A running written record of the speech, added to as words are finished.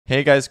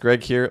Hey guys,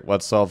 Greg here.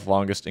 Let's solve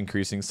longest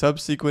increasing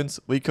subsequence,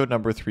 Leetcode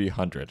number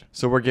 300.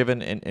 So we're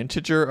given an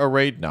integer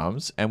array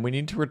nums, and we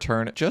need to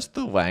return just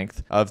the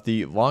length of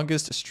the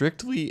longest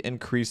strictly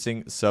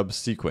increasing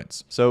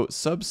subsequence. So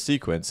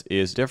subsequence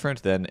is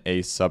different than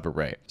a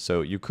subarray.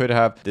 So you could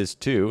have this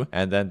 2,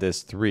 and then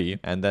this 3,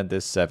 and then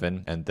this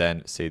 7, and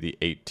then say the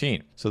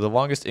 18. So the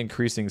longest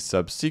increasing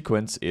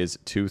subsequence is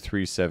 2,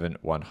 3, 7,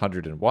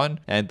 101,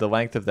 and the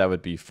length of that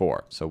would be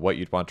 4. So what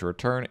you'd want to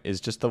return is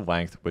just the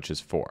length, which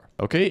is 4.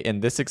 Okay,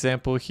 in this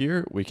example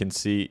here, we can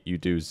see you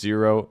do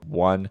 0,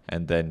 1,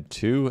 and then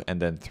 2,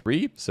 and then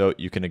 3. So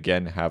you can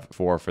again have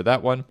 4 for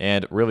that one.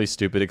 And really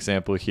stupid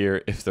example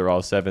here, if they're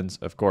all 7s,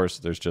 of course,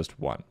 there's just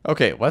 1.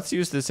 Okay, let's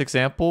use this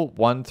example,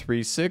 1,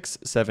 3, 6,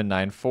 7,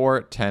 9,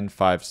 4, 10,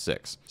 5,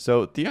 6.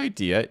 So the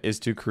idea is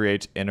to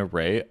create an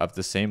array of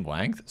the same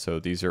length. So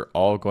these are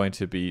all going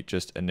to be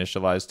just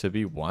initialized to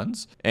be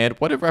 1s. And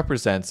what it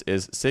represents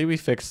is, say we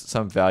fix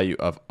some value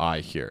of I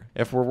here.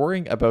 If we're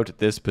worrying about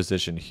this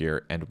position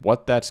here and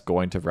what that's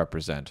going to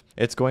represent,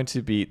 it's going to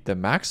be the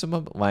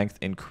maximum length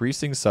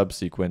increasing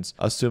subsequence,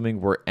 assuming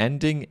we're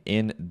ending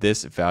in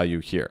this value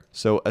here.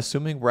 So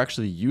assuming we're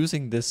actually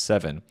using this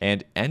 7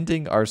 and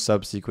ending our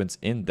subsequence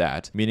in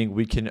that, meaning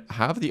we can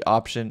have the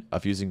option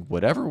of using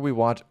whatever we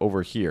want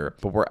over here,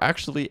 but we're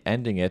actually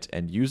ending it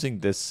and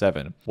using this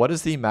 7. What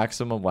is the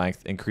maximum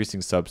length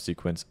increasing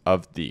subsequence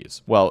of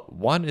these? Well,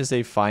 1 is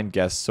a fine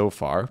guess so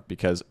far,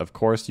 because of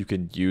course you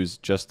can use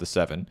just the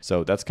 7.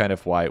 So that's kind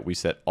of why we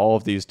set all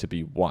of these to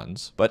be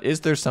 1s. But is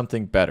there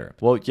something better?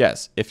 Well,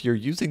 yes, if you're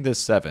using this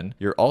 7,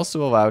 you're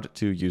also allowed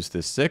to use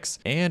the 6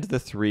 and the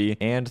 3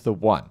 and the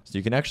 1. So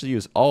you can actually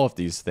use all of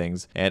these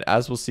things. And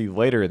as we'll see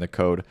later in the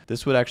code,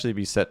 this would actually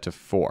be set to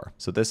 4.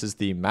 So this is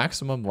the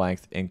maximum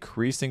length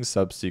increasing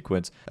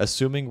subsequence,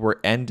 assuming we're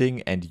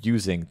ending and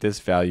using this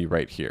value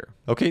right here.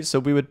 Okay, so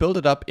we would build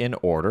it up in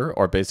order,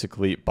 or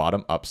basically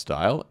bottom up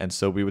style. And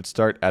so we would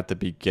start at the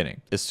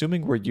beginning.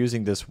 Assuming we're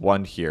using this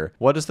 1 here,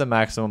 what is the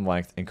maximum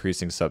length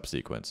increasing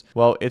subsequence?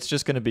 Well, it's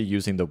just going to be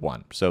using the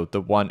 1. So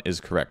the 1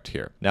 is correct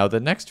here. Now the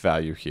next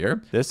value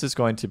here, this is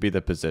going to be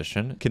the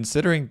position.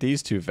 Considering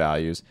these two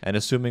values and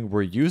assuming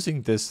we're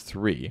using this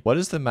 3, what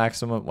is the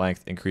maximum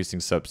length increasing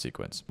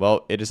subsequence?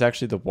 Well, it is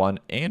actually the 1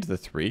 and the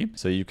 3.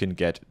 So you can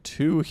get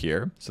 2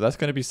 here. So that's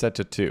going to be set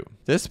to 2.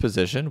 This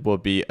position will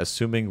be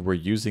assuming we're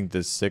using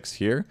this 6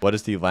 here. What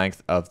is the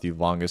length of the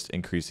longest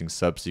increasing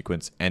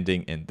subsequence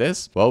ending in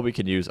this? Well, we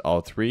can use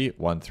all 3,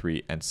 1,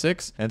 3, and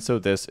 6. And so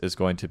this is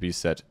going to be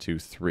set to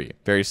 3.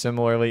 Very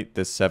similarly,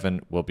 this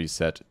 7 will be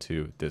set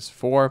to this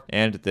 4,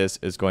 and this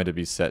is going to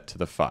be set to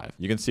the 5.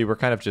 You can see we're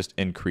kind of just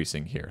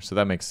increasing here, so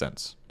that makes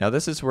sense. Now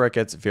this is where it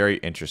gets very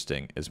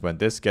interesting, is when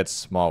this gets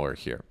smaller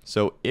here.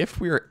 So if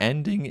we're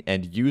ending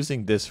and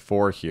using this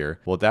 4 here,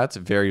 well, that's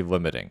very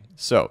limiting.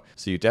 So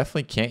you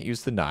definitely can't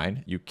use the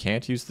 9, you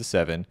can't use the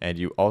 7, and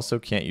you also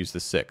can't use the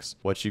 6.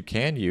 What you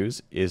can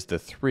use is the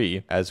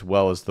 3 as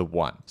well as the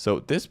 1. So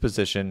this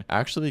position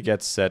actually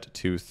gets set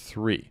to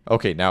 3.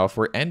 Okay, now if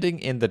we're ending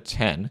in the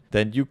 10,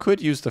 then you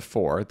could use the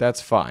 4,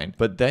 that's fine,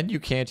 but then you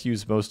can't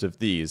use most of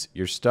these,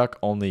 you're stuck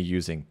only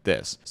using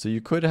this. So you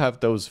could have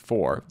those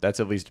 4, that's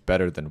at least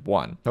better than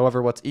 1.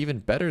 However, what's even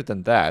better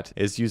than that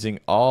is using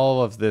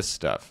all of this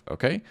stuff,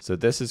 okay? So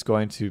this is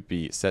going to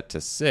be set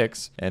to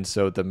 6, and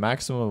so the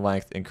maximum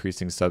length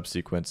increasing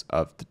subsequence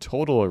of the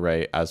total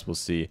array, as we'll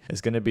see,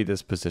 is going to be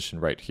this position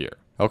right here.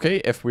 Okay,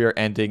 if we are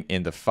ending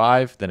in the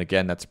 5, then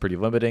again, that's pretty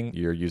limiting.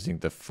 You're using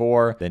the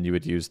 4, then you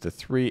would use the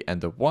 3 and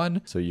the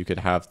 1. So you could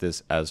have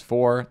this as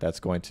 4.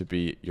 That's going to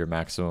be your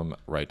maximum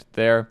right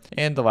there.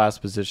 And the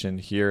last position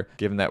here,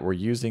 given that we're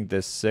using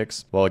this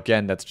 6, well,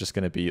 again, that's just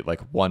going to be like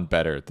 1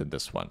 better than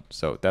this one.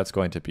 So that's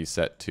going to be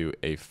set to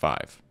a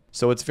 5.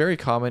 So it's very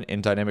common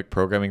in dynamic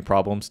programming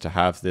problems to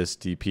have this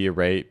DP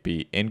array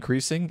be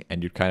increasing,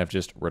 and you'd kind of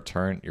just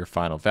return your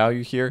final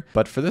value here.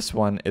 But for this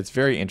one, it's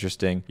very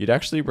interesting. You'd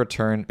actually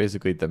return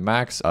basically the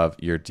max of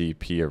your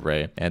DP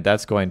array, and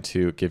that's going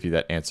to give you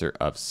that answer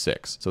of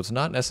 6. So it's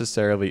not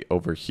necessarily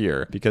over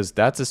here, because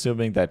that's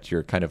assuming that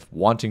you're kind of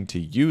wanting to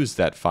use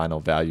that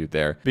final value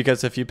there.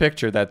 Because if you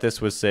picture that this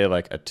was, say,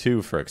 like a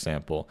 2, for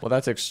example, well,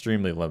 that's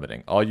extremely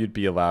limiting. All you'd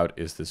be allowed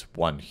is this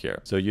 1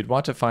 here. So you'd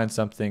want to find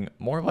something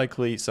more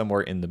likely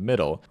somewhere in the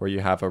middle where you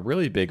have a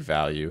really big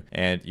value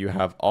and you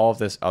have all of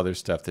this other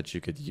stuff that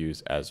you could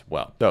use as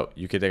well. So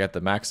you could get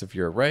the max of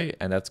your array,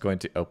 and that's going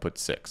to output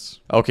 6.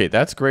 Okay,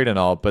 that's great and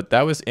all, but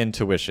that was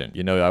intuition.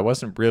 You know, I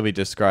wasn't really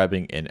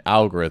describing an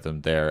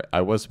algorithm there.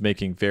 I was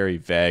making very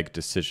vague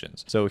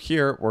decisions. So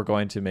here we're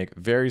going to make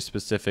very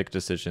specific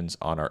decisions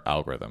on our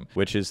algorithm,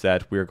 which is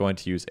that we're going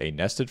to use a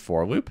nested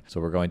for loop.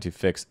 So we're going to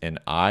fix an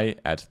I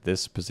at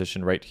this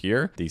position right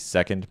here, the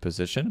second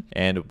position,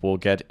 and we'll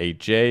get a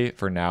J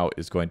for now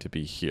is going going to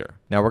be here.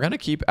 Now we're going to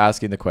keep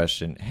asking the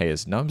question, hey,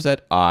 is nums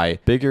at I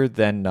bigger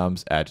than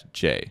nums at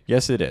j?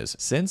 Yes, it is.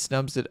 Since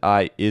nums at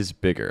I is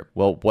bigger,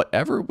 well,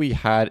 whatever we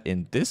had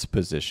in this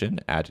position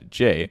at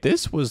j,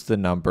 this was the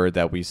number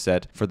that we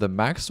set for the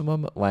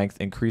maximum length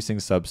increasing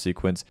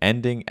subsequence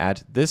ending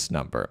at this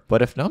number.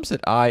 But if nums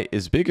at I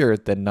is bigger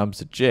than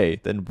nums at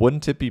j, then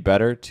wouldn't it be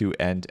better to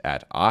end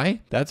at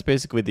I? That's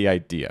basically the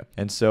idea.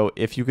 And so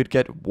if you could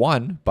get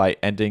 1 by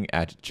ending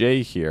at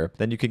j here,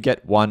 then you could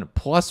get 1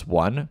 plus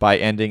 1 by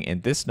ending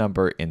in this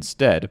number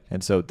instead.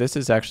 And so this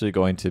is actually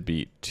going to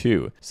be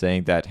 2,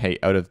 saying that, hey,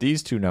 out of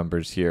these two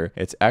numbers here,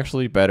 it's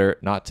actually better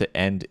not to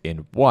end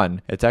in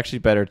 1. It's actually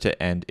better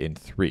to end in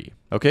 3.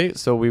 Okay,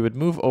 so we would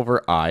move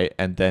over I,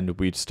 and then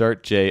we'd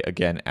start j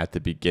again at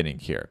the beginning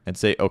here and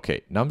say,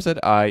 okay, nums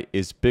at I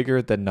is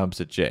bigger than nums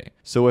at j.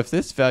 So if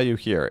this value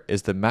here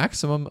is the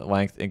maximum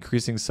length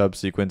increasing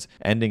subsequence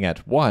ending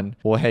at 1,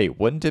 well, hey,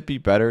 wouldn't it be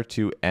better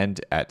to end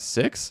at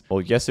 6?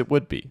 Well, yes, it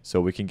would be. So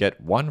we can get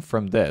 1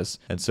 from this,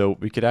 and so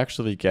we could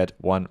actually get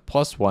 1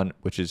 plus 1,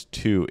 which is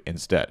 2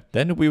 instead.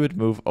 Then we would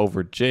move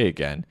over j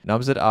again.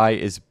 Nums at I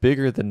is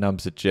bigger than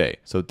nums at j.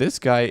 So this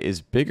guy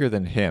is bigger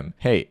than him.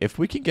 Hey, if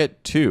we can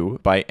get 2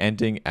 by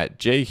ending at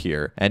j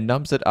here, and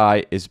nums at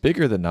I is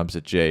bigger than nums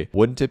at j,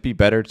 wouldn't it be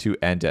better to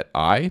end at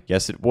I?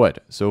 Yes, it would.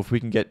 So if we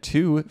can get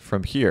 2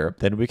 from here,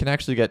 then we can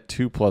actually get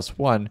 2 plus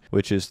 1,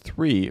 which is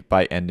 3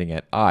 by ending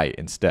at I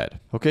instead.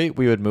 Okay,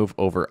 we would move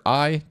over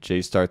I,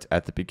 j starts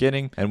at the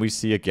beginning, and we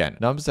see again,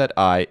 nums at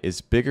I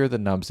is bigger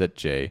than nums at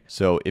j.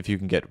 So if you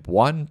can get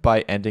 1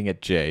 by ending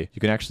at j, you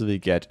can actually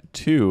get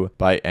 2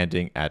 by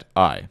ending at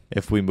I.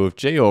 If we move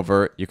j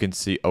over, you can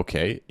see,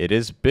 okay, it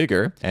is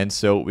bigger, and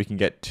so we can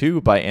get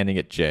 2 by ending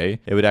at j.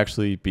 It would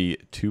actually be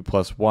 2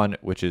 plus 1,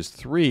 which is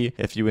 3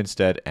 if you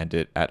instead end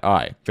it at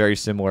I. Very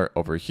similar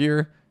over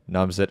here.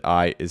 Nums at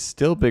I is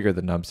still bigger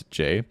than nums at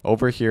j.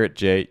 Over here at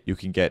j, you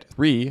can get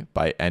 3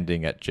 by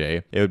ending at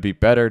j. It would be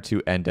better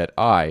to end at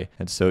I,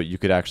 and so you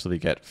could actually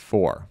get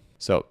 4.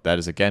 So that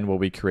is again what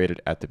we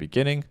created at the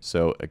beginning.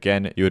 So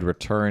again, you would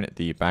return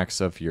the max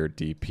of your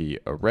DP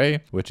array,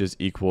 which is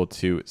equal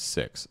to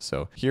 6.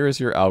 So here is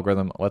your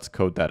algorithm. Let's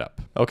code that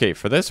up. Okay,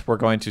 for this, we're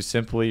going to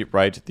simply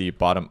write the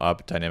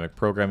bottom-up dynamic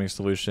programming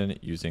solution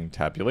using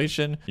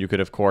tabulation. You could,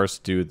 of course,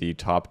 do the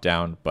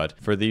top-down, but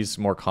for these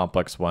more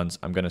complex ones,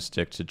 I'm going to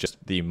stick to just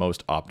the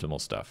most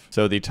optimal stuff.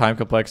 So the time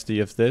complexity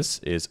of this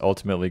is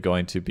ultimately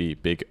going to be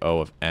big O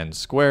of n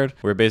squared.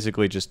 We're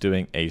basically just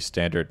doing a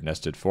standard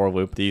nested for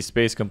loop. The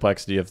space complexity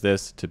of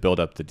this to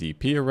build up the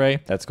DP array,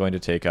 that's going to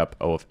take up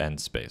O of n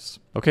space.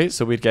 Okay,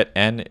 so we'd get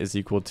n is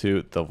equal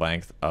to the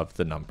length of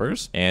the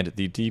numbers, and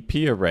the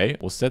DP array,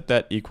 we'll set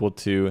that equal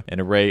to an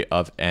array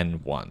of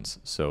n ones.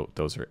 So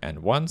those are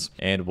n ones,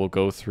 and we'll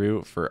go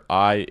through for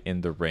I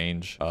in the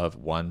range of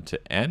 1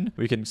 to n.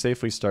 We can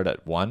safely start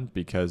at 1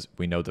 because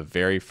we know the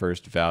very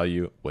first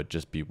value would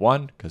just be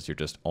 1 because you're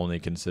just only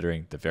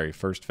considering the very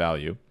first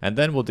value. And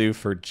then we'll do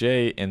for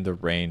j in the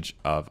range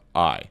of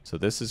I. So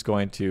this is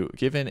going to,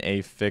 given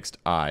a fixed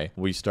I,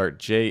 we start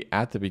j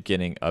at the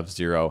beginning of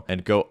 0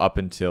 and go up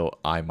until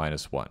I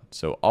minus 1.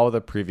 So all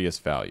the previous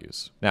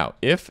values. Now,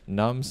 if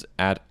nums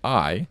at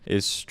I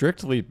is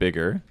strictly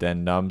bigger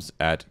than nums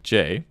at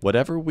j,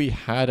 whatever we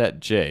had at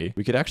j,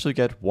 we could actually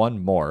get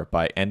 1 more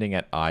by ending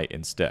at I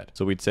instead.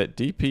 So we'd set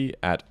dp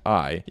at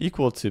I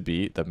equal to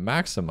be the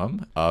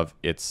maximum of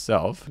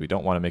itself. We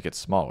don't want to make it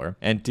smaller.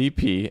 And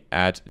dp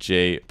at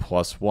j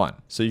plus 1.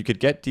 So you could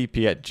get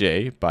dp at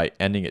j by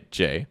ending at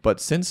j, but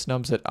since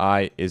nums at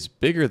I is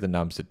bigger than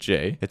nums at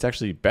j, it's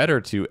actually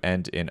better to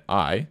end in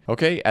I.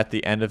 Okay, at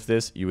the end of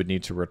this, you would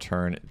need to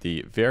return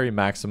the very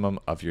maximum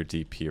of your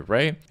DP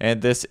array,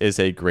 and this is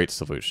a great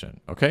solution.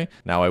 Okay,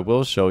 now I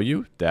will show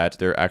you that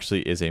there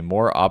actually is a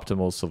more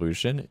optimal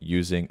solution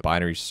using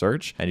binary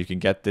search, and you can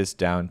get this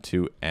down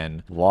to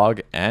n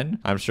log n.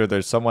 I'm sure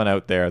there's someone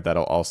out there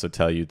that'll also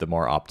tell you the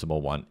more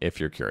optimal one if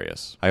you're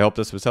curious. I hope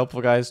this was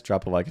helpful, guys.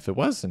 Drop a like if it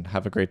was, and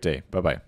have a great day. Bye-bye.